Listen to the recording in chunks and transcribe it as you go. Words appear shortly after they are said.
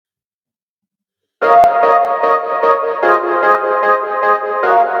Good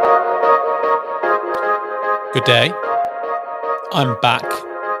day. I'm back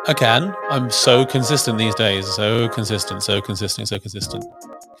again. I'm so consistent these days. So consistent. Feel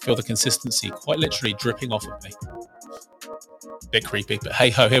the consistency quite literally dripping off of me. Bit creepy, but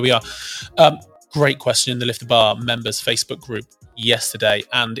hey ho, here we are. Great question in the Lift the Bar members Facebook group yesterday,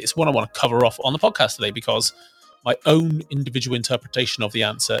 and it's one I want to cover off on the podcast today because my own individual interpretation of the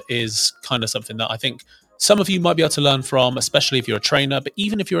answer is kind of something that I think some of you might be able to learn from, especially if you're a trainer, but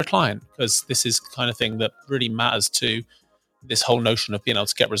even if you're a client, because this is the kind of thing that really matters to this whole notion of being able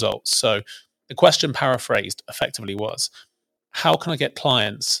to get results. So the question paraphrased effectively was, how can I get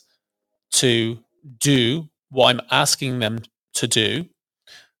clients to do what I'm asking them to do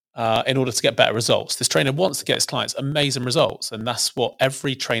in order to get better results? This trainer wants to get his clients amazing results, and that's what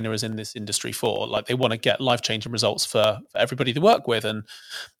every trainer is in this industry for. Like, they want to get life-changing results for everybody they work with. And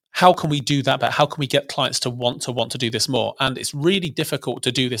how can we do that better? How can we get clients to want to do this more? And it's really difficult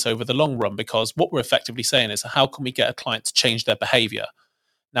to do this over the long run, because what we're effectively saying is, how can we get a client to change their behavior?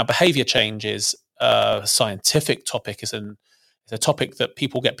 Now, behavior change is a scientific topic, it's a topic that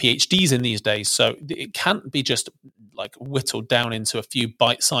people get PhDs in these days. So it can't be just like whittled down into a few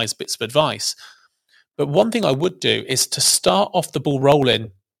bite-sized bits of advice. But one thing I would do is to start off the ball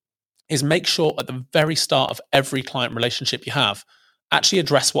rolling is make sure at the very start of every client relationship you have, actually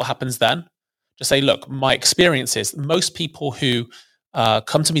address what happens then. Just say, look, my experience is most people who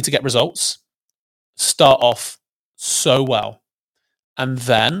come to me to get results start off so well. And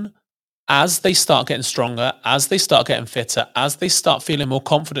then as they start getting stronger, as they start getting fitter, as they start feeling more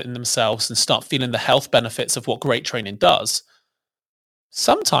confident in themselves and start feeling the health benefits of what great training does,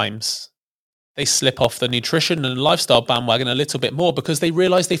 sometimes they slip off the nutrition and lifestyle bandwagon a little bit more, because they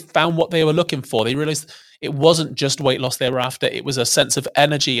realize they found what they were looking for. They realized it wasn't just weight loss they were after. It was a sense of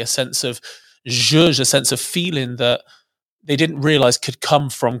energy, a sense of zhuzh, a sense of feeling that they didn't realize could come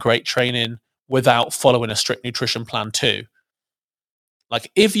from great training without following a strict nutrition plan too. Like,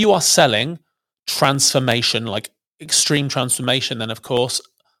 if you are selling transformation, like extreme transformation, then of course,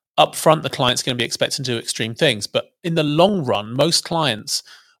 upfront, the client's going to be expecting to do extreme things. But in the long run, most clients,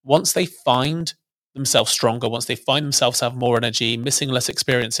 once they find themselves stronger, once they find themselves have more energy, missing less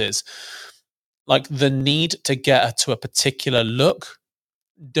experiences, like the need to get to a particular look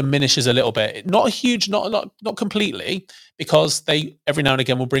diminishes a little bit. Not a huge, not completely, because they every now and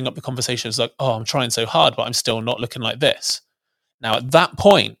again will bring up the conversations like, oh, I'm trying so hard, but I'm still not looking like this. Now, at that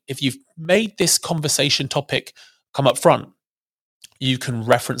point, if you've made this conversation topic come up front, you can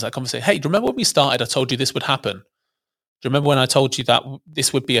reference that conversation. Hey, do you remember when we started, I told you this would happen? Do you remember when I told you that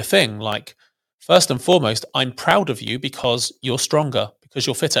this would be a thing? Like, first and foremost, I'm proud of you because you're stronger, because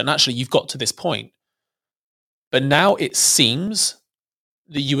you're fitter. And actually, you've got to this point. But now it seems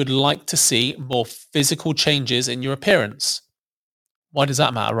that you would like to see more physical changes in your appearance. Why does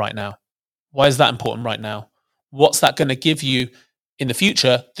that matter right now? Why is that important right now? What's that going to give you in the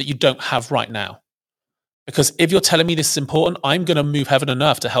future that you don't have right now? Because if you're telling me this is important, I'm going to move heaven and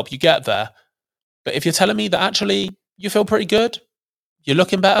earth to help you get there. But if you're telling me that actually you feel pretty good, you're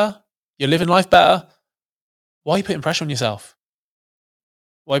looking better, you're living life better, why are you putting pressure on yourself?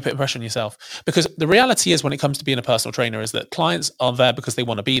 Why are you putting pressure on yourself? Because the reality is, when it comes to being a personal trainer, is that clients are there because they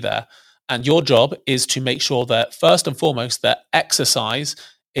want to be there. And your job is to make sure that, first and foremost, that exercise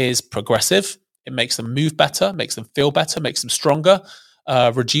is progressive. It makes them move better, makes them feel better, makes them stronger,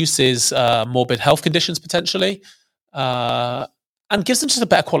 reduces morbid health conditions potentially, and gives them just a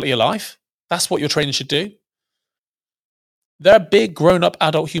better quality of life. That's what your training should do. They're a big grown-up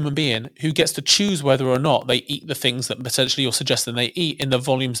adult human being who gets to choose whether or not they eat the things that potentially you're suggesting they eat in the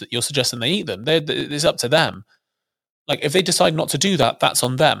volumes that you're suggesting they eat them. It's up to them. Like, if they decide not to do that, that's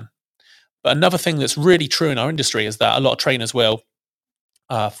on them. But another thing that's really true in our industry is that a lot of trainers will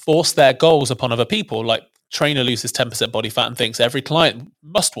force their goals upon other people. Like, trainer loses 10% body fat and thinks every client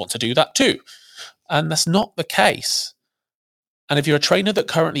must want to do that too. And that's not the case. And if you're a trainer that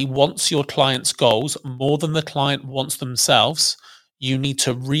currently wants your client's goals more than the client wants themselves, you need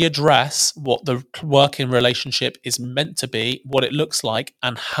to readdress what the working relationship is meant to be, what it looks like,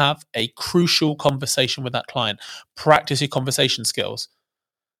 and have a crucial conversation with that client. Practice your conversation skills.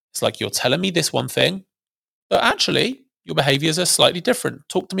 It's like, you're telling me this one thing, but actually your behaviors are slightly different.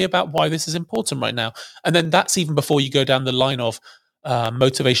 Talk to me about why this is important right now. And then that's even before you go down the line of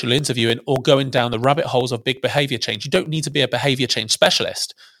motivational interviewing or going down the rabbit holes of big behavior change. You don't need to be a behavior change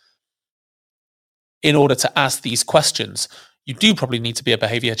specialist in order to ask these questions. You do probably need to be a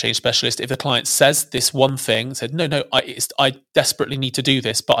behavior change specialist if the client says this one thing, said, no, I desperately need to do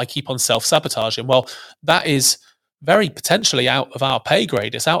this, but I keep on self-sabotaging. Well, that is very potentially out of our pay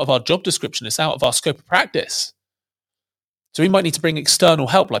grade. It's out of our job description. It's out of our scope of practice. So we might need to bring external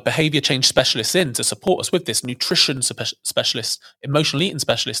help like behavior change specialists in to support us with this, nutrition specialists, emotional eating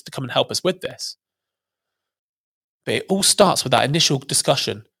specialists to come and help us with this. But it all starts with that initial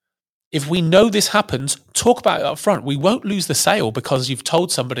discussion. If we know this happens, talk about it up front. We won't lose the sale because you've told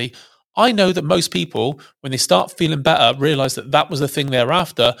somebody. I know that most people, when they start feeling better, realize that that was the thing they're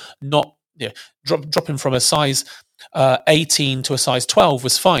after, not dropping from a size 18 to a size 12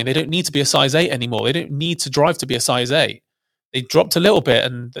 was fine. They don't need to be a size 8 anymore. They don't need to drive to be a size 8. They dropped a little bit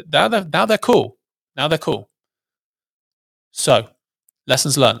and now they're cool. Now they're cool. So,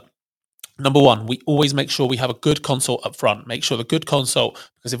 lessons learned. Number one, we always make sure we have a good consult up front. Make sure the good consult,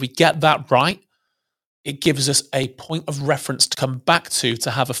 because if we get that right, it gives us a point of reference to come back to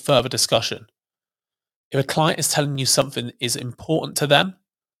have a further discussion. If a client is telling you something is important to them,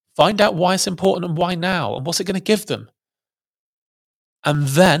 find out why it's important and why now, and what's it going to give them. And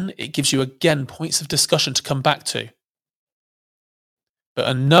then it gives you, again, points of discussion to come back to. But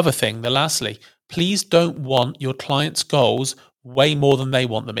another thing, lastly, please don't want your client's goals way more than they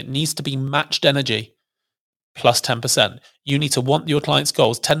want them. It needs to be matched energy plus 10%. You need to want your client's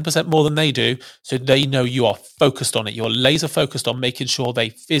goals 10% more than they do, so they know you are focused on it. You're laser focused on making sure they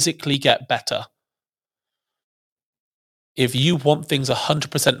physically get better. If you want things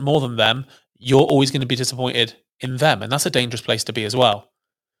 100% more than them, you're always going to be disappointed in them. And that's a dangerous place to be as well.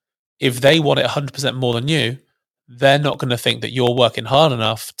 If they want it 100% more than you, they're not going to think that you're working hard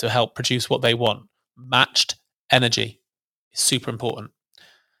enough to help produce what they want. Matched energy is super important.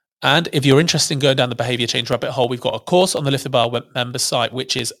 And if you're interested in going down the behavior change rabbit hole, we've got a course on the Lift the Bar member site,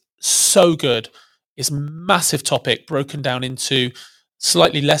 which is so good. It's a massive topic broken down into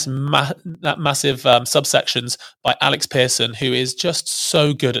slightly less massive subsections by Alex Pearson, who is just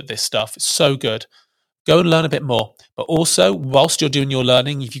so good at this stuff. It's so good. Go and learn a bit more. But also, whilst you're doing your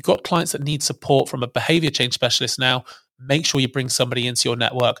learning, if you've got clients that need support from a behavior change specialist now, make sure you bring somebody into your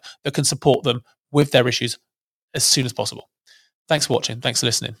network that can support them with their issues as soon as possible. Thanks for watching. Thanks for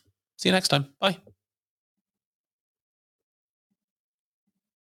listening. See you next time. Bye.